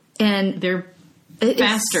too. And they're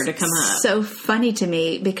faster to come up. So funny to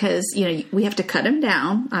me because, we have to cut them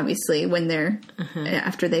down, obviously, when they're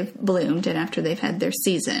after they've bloomed and after they've had their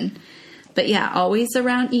season. But yeah, always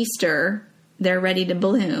around Easter, they're ready to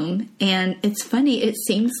bloom. And it's funny, it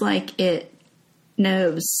seems like it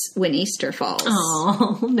knows when Easter falls.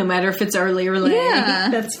 Oh, no matter if it's early or late. Yeah.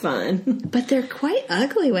 That's fun. But they're quite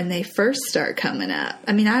ugly when they first start coming up.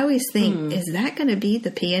 I mean, I always think, is that going to be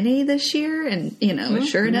the peony this year? And,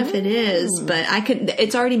 sure enough it is. But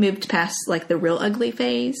it's already moved past like the real ugly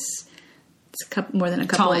phase. It's more than a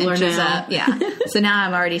couple of inches up. Yeah. So now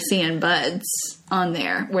I'm already seeing buds on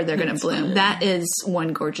there where they're going to bloom. Fun. That is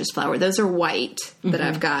one gorgeous flower. Those are white that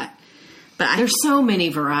I've got. But there's so many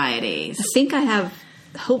varieties. I think I have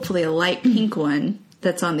hopefully a light pink one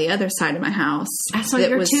that's on the other side of my house. I saw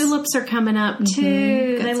your tulips are coming up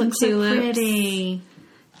too. They look so pretty.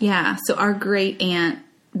 Yeah. So our great aunt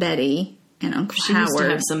Betty and Uncle Howard used to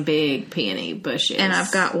have some big peony bushes. And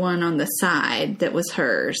I've got one on the side that was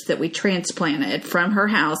hers that we transplanted from her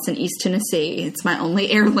house in East Tennessee. It's my only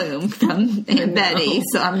heirloom from Aunt Betty.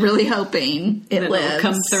 So I'm really hoping it lives. It'll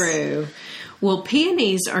come through. Well,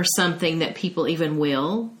 peonies are something that people even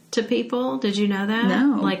will to people. Did you know that?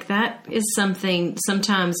 No. Like that is something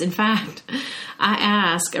sometimes, in fact, I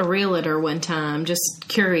asked a realtor one time, just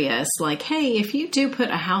curious, like, hey, if you do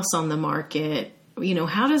put a house on the market,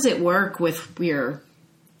 how does it work with your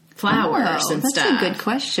flowers and stuff? That's a good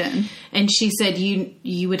question. And she said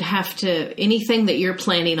you would have to, anything that you're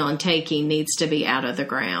planning on taking needs to be out of the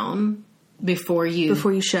ground before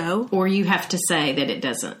you show, or you have to say that it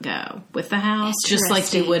doesn't go with the house, just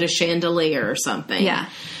like you would a chandelier or something. Yeah.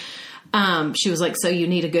 She was like, so you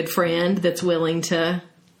need a good friend that's willing to,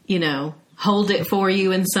 hold it for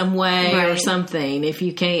you in some way or something if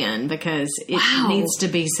you can, because it needs to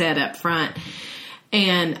be set up front.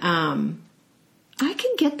 And I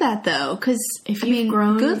can get that though, because if you've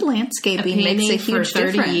grown good landscaping makes a huge for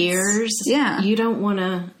 30 difference. Years, you don't want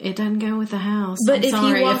to. It doesn't go with the house. But if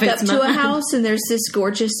you walk up to a house and there's this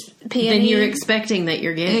gorgeous peony, then you're expecting that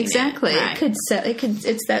you're getting exactly. It. Right. It could sell.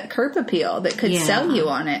 It's that curb appeal that could sell you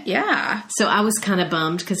on it. Yeah. So I was kind of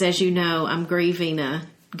bummed because, as you know, I'm grieving a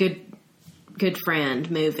good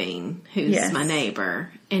friend moving, who's my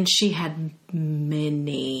neighbor, and she had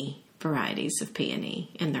many varieties of peony,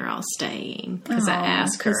 and they're all staying because I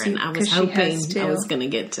asked her, and I was hoping I was going to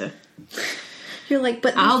get to. You're like,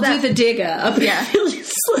 but I'll do the dig up. Yeah,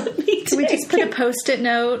 just let me Can we just put a Post-it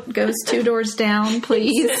note? Goes 2 doors down,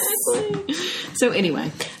 please. Exactly. So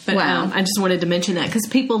anyway, but Wow. I just wanted to mention that because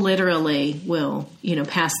people literally will,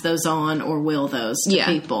 pass those on or will those to Yeah.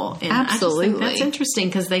 people. And Absolutely. I just think that's interesting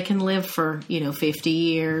because they can live for, 50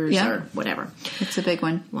 years Yeah. or whatever, It's a big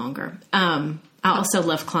one. longer. I also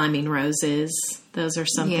love climbing roses. Those are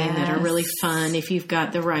something that are really Yes. fun if you've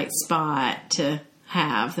got the right spot to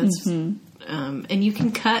have. That's and you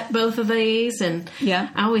can cut both of these. And Yeah.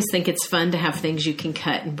 I always think it's fun to have things you can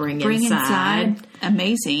cut and bring Bring inside. inside.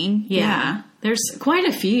 Amazing. Yeah. There's quite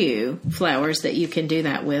a few flowers that you can do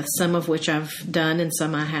that with, some of which I've done and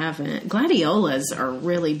some I haven't. Gladiolas are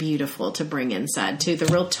really beautiful to bring inside, too. They're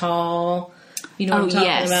real tall. You know what I'm talking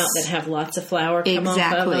yes. about? That have lots of flower come off of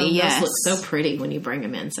Exactly, them. yes. Those look so pretty when you bring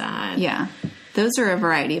them inside. Yeah. Those are a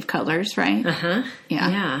variety of colors, right? Uh-huh. Yeah.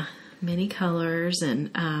 Yeah. Many colors.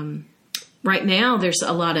 And right now there's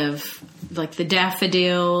a lot of, like, the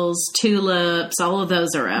daffodils, tulips, all of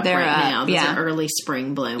those are up They're right up, now. Those yeah. are early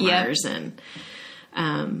spring bloomers. And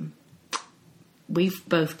we've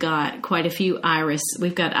both got quite a few iris.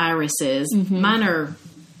 We've got irises. Mm-hmm. Mine are,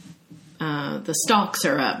 the stalks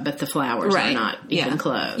are up, but the flowers Right. are not Yeah. even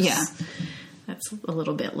close. Yeah. That's a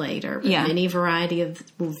little bit later. But Yeah. many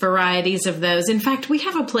varieties of those. In fact, we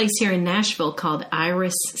have a place here in Nashville called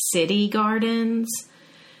Iris City Gardens.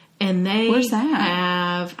 And they Where's that?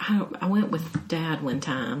 have, I went with Dad one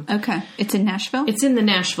time. Okay. It's in Nashville? It's in the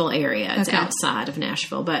Nashville area. It's Okay. outside of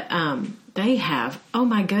Nashville. But they have, oh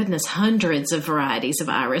my goodness, hundreds of varieties of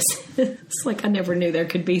iris. It's like I never knew there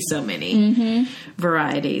could be so many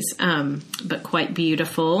varieties. But quite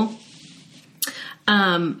beautiful.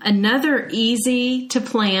 Another easy to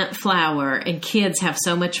plant flower, and kids have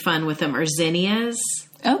so much fun with them, are zinnias.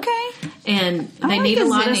 Okay. And I they like need a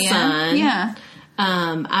lot of zinnia. sun. Yeah.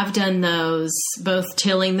 I've done those both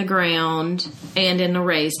tilling the ground and in a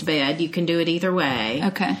raised bed. You can do it either way.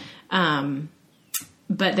 Okay.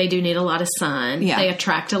 But they do need a lot of sun. Yeah. They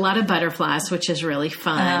attract a lot of butterflies, which is really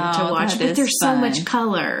fun Oh, to watch. that But is there's so fun. much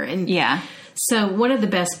color. And Yeah. so one of the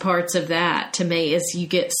best parts of that to me is you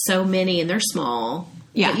get so many, and they're small.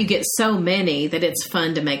 Yeah. But you get so many that it's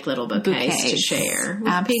fun to make little bouquets to share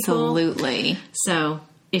with people. Absolutely. So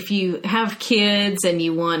if you have kids and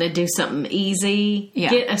you want to do something easy, Yeah.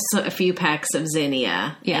 get a few packs of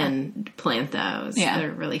zinnia Yeah. and plant those. Yeah.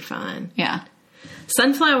 They're really fun. Yeah.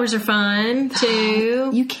 Sunflowers are fun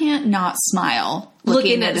too. You can't not smile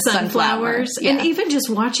Looking at at a sunflower. sunflowers and even just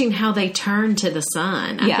watching how they turn to the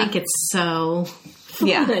sun. I Yeah. think it's so fun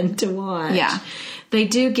Yeah. to watch. Yeah. They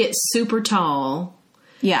do get super tall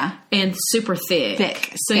Yeah. and super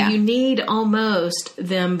thick. So yeah. you need almost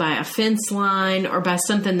them by a fence line or by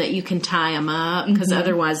something that you can tie them up, because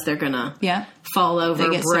otherwise they're going to Yeah. fall over, They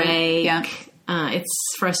get so- break. yeah. It's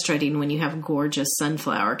frustrating when you have gorgeous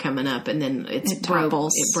sunflower coming up and then it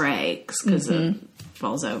topples. it breaks because it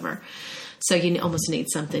falls over. So you almost need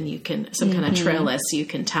something you can, some kind of trellis you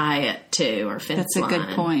can tie it to, or fence That's a good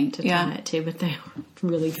line point. to Yeah. tie it to. But they are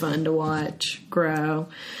really fun to watch grow.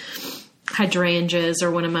 Hydrangeas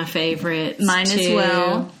are one of my favorites. Mine as too.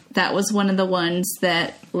 well. That was one of the ones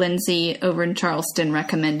that Lindsay over in Charleston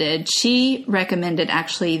recommended. She recommended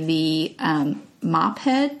actually the mop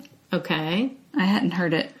head. Okay. I hadn't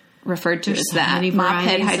heard it referred to as so that. many Mop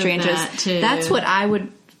head varieties of hydrangeas. that, too. That's what I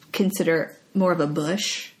would consider more of a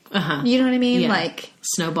bush. Uh-huh. You know what I mean? Yeah. Like,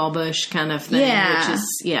 Snowball bush kind of thing. yeah, Which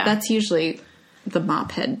is, that's usually the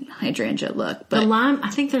mop head hydrangea look. the But lime, I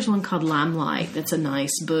think there's one called Limelight that's a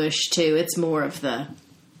nice bush too. It's more of the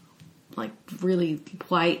like really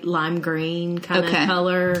white lime green kind Okay. of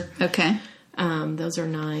color. okay, Those are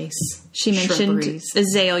nice. she mentioned Shrubberies.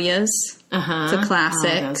 azaleas. Uh-huh. It's a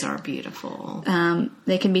classic. Oh, those are beautiful.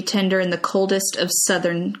 They can be tender in the coldest of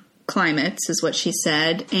southern climates, is what she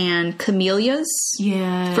said. And camellias,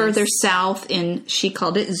 Yeah. further south in, she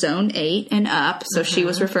called it zone 8 and up. So she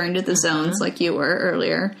was referring to the zones like you were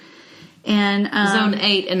earlier. And Zone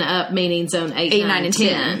 8 and up, meaning zone 8, 9, and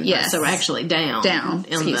 10. Yes. So actually down. down, On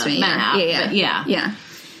excuse the me. map. Yeah. But yeah. Yeah.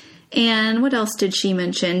 And what else did she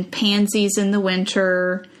mention? Pansies in the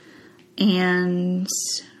winter and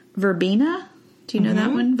verbena. Do you know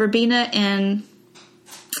that one? Verbena and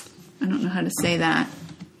I don't know how to say that.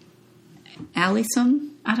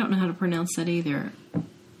 Alyssum? I don't know how to pronounce that either.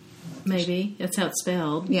 Maybe. That's how it's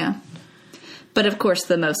spelled. Yeah. But of course,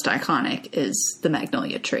 the most iconic is the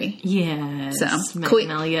magnolia tree. Yes. So,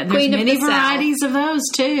 Magnolia. There's Queen of many the South. varieties of those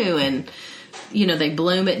too. And, they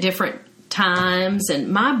bloom at different times. And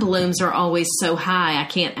my blooms are always so high, I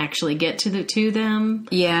can't actually get to them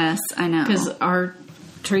Yes, I know. because our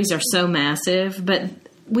trees are so massive. But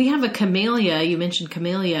we have a camellia. You mentioned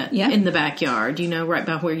camellia in the backyard. You know, right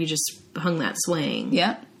by where you just hung that swing.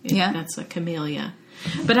 Yep. Yeah. That's a camellia.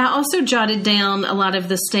 But I also jotted down a lot of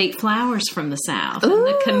the state flowers from the South. Ooh, and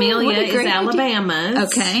the camellia is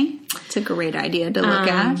Alabama's. Okay. It's a great idea to look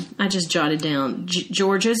at. I just jotted down.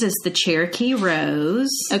 Georgia's is the Cherokee rose.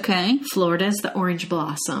 Okay. Florida's the orange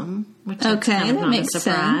blossom, which is Okay, kind of that not makes a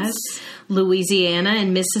surprise. sense. Louisiana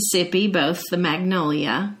and Mississippi, both the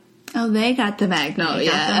magnolia. Oh, they got the magnolia.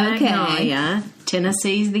 Got the magnolia.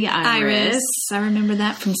 Tennessee's the iris. I remember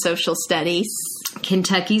that from social studies.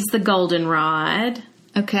 Kentucky's the goldenrod.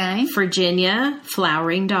 Okay. Virginia,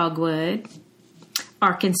 flowering dogwood.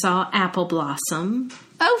 Arkansas, apple blossom.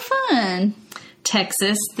 Oh, fun.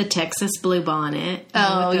 Texas, the Texas bluebonnet.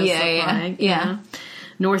 Oh, yeah.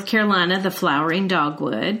 North Carolina, the flowering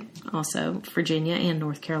dogwood. Also, Virginia and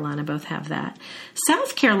North Carolina both have that.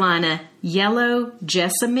 South Carolina, yellow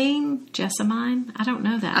jessamine. Jessamine? I don't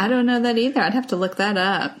know that. I don't know that either. I'd have to look that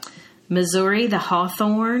up. Missouri, the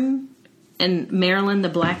hawthorn. And Maryland, the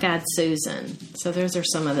black-eyed Susan. So those are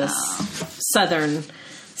some of the southern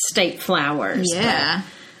state flowers. Yeah.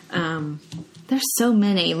 There's so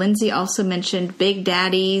many. Lindsay also mentioned Big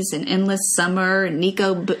Daddies and Endless Summer and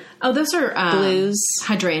Nico those are Blues.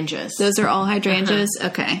 Hydrangeas. Those are all hydrangeas?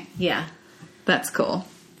 Okay. Yeah. That's cool.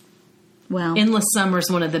 Well. Endless Summer is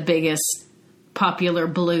one of the biggest popular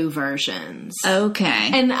blue versions.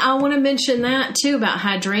 Okay. And I want to mention that too about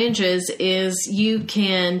hydrangeas is you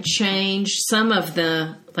can change some of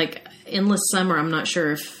the, like Endless Summer, I'm not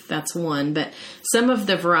sure if that's one, but some of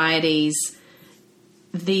the varieties,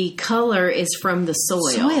 the color is from the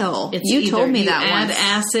soil. It's you told me that you add once.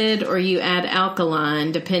 acid or you add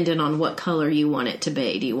alkaline depending on what color you want it to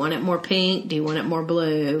be. Do you want it more pink? Do you want it more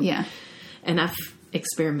blue? Yeah. And I've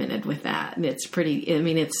experimented with that, and it's pretty. I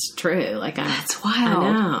mean, it's true. Like that's wild.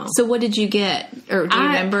 I know. So, what did you get, or do you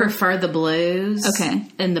remember? I prefer the blues, okay,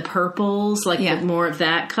 and the purples, like more of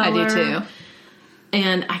that color. I do too.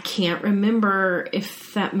 And I can't remember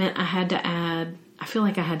if that meant I had to add. I feel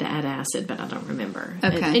like I had to add acid, but I don't remember.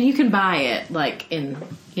 Okay, and you can buy it like in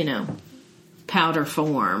powder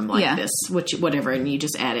form, like this, whatever, and you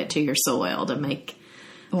just add it to your soil to make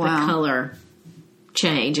the color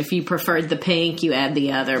change. If you preferred the pink, you add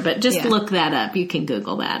the other, but just look that up. You can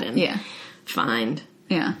Google that and find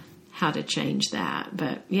how to change that.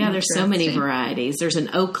 But there's so many varieties. There's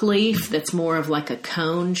an oak leaf that's more of like a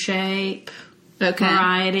cone shape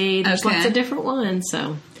variety. There's lots of different ones.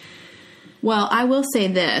 So, well, I will say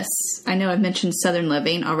this. I know I've mentioned Southern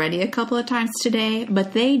Living already a couple of times today,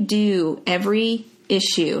 but they do, every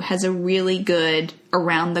issue has a really good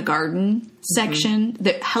around the garden section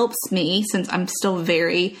that helps me, since I'm still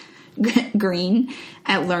very green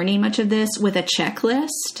at learning much of this, with a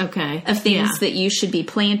checklist of things that you should be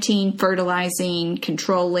planting, fertilizing,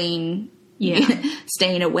 controlling,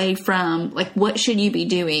 staying away from. Like, what should you be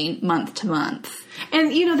doing month to month? And,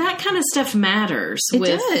 that kind of stuff matters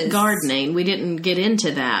with gardening. We didn't get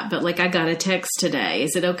into that, but like I got a text today.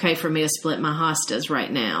 Is it okay for me to split my hostas right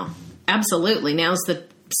now? Absolutely. Now's the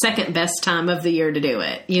second best time of the year to do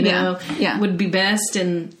it. Would be best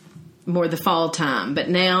in more the fall time, but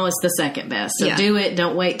now is the second best. So do it.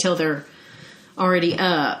 Don't wait till they're already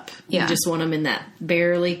up. You just want them in that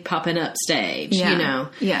barely popping up stage,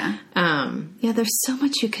 Yeah. There's so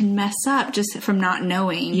much you can mess up just from not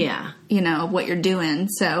knowing, what you're doing.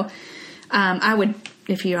 So, I would,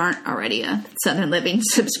 if you aren't already a Southern Living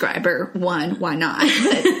subscriber, one, why not?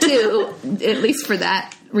 But two, at least for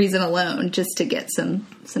that reason alone, just to get some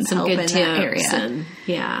help good in tips that area.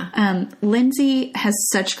 And, Lindsay has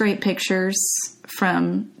such great pictures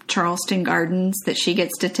from Charleston Gardens that she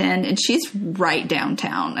gets to tend, and she's right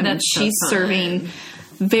downtown. I mean, she's serving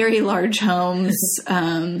very large homes.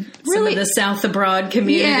 Really, some of the South Abroad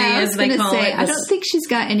community, as they call it. I don't think she's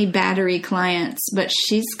got any Battery clients, but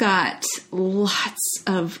she's got lots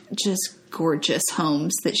of just gorgeous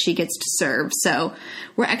homes that she gets to serve. So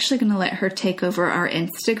we're actually going to let her take over our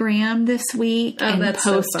Instagram this week and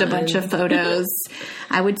post a bunch of photos.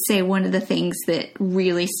 I would say one of the things that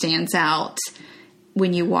really stands out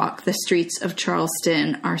when you walk the streets of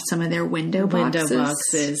Charleston are some of their window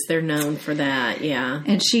boxes. They're known for that,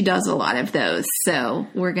 And she does a lot of those. So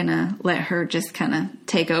we're going to let her just kind of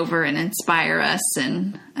take over and inspire us.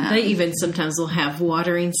 And they even sometimes will have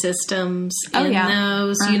watering systems in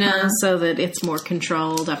those, so that it's more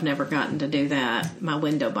controlled. I've never gotten to do that. My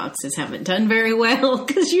window boxes haven't done very well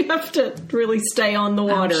because you have to really stay on the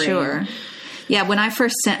watering. I'm sure. Yeah, when I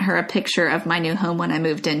first sent her a picture of my new home when I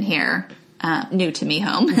moved in here, new to me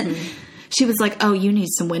home, she was like, oh, you need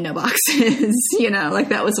some window boxes. Like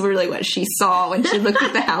that was really what she saw when she looked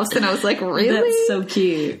at the house. And I was like, really? That's so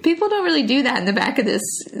cute. People don't really do that in the back of this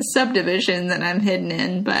subdivision that I'm hidden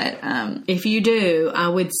in. But if you do, I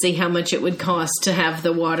would see how much it would cost to have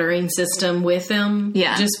the watering system with them.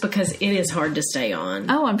 Yeah. Just because it is hard to stay on.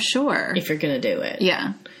 Oh, I'm sure. If you're going to do it.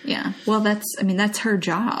 Yeah. Yeah. Well, that's her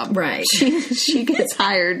job. Right. She gets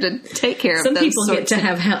hired to take care of Some those people get sorts to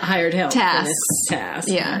of have hired help tasks. in this task.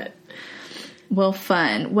 Yeah. But. Well,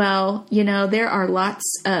 fun. Well, there are lots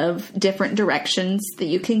of different directions that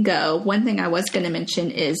you can go. One thing I was going to mention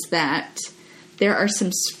is that there are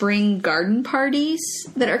some spring garden parties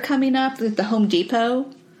that are coming up that the Home Depot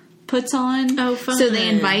puts on. Oh, fun. So they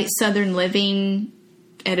invite Southern Living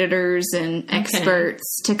editors and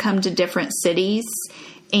experts to come to different cities.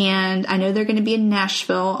 And I know they're going to be in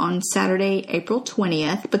Nashville on Saturday, April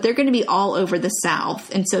 20th, but they're going to be all over the South.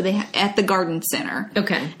 And so at the Garden Center.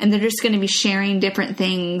 Okay. And they're just going to be sharing different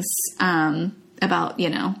things about,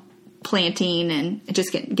 planting and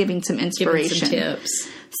just giving some inspiration. Giving some tips.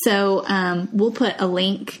 So we'll put a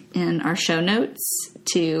link in our show notes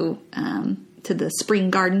to the spring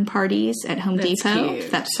garden parties at Home Depot, cute.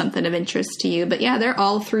 if that's something of interest to you. But yeah, they're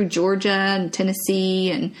all through Georgia and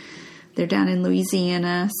Tennessee, and they're down in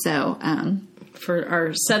Louisiana. So for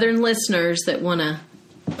our Southern listeners that want to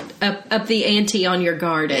up the ante on your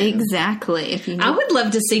garden. Exactly. I would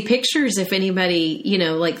love to see pictures if anybody,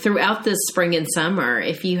 like throughout the spring and summer,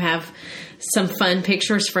 if you have some fun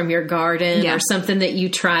pictures from your garden or something that you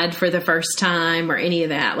tried for the first time or any of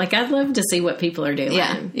that. Like, I'd love to see what people are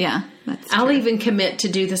doing. Yeah. I'll even commit to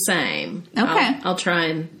do the same. Okay. I'll try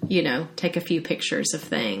and, take a few pictures of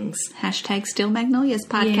things. Hashtag Steel Magnolias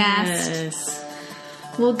podcast. Yes.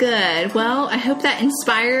 Well, good. Well, I hope that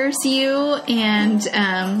inspires you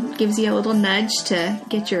and gives you a little nudge to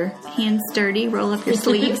get your hands dirty, roll up your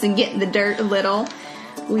sleeves, and get in the dirt a little.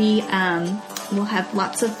 We will have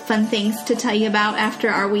lots of fun things to tell you about after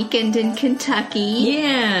our weekend in Kentucky.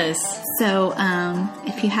 Yes. So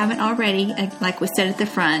if you haven't already, like we said at the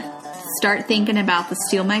front, start thinking about the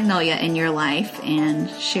steel magnolia in your life and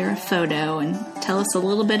share a photo and tell us a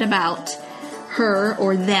little bit about her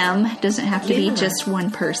or them. It doesn't have to be just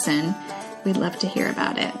one person. We'd love to hear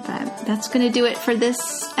about it. But that's going to do it for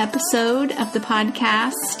this episode of the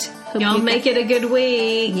podcast. Y'all make it a good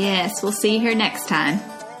week. Yes, we'll see you here next time.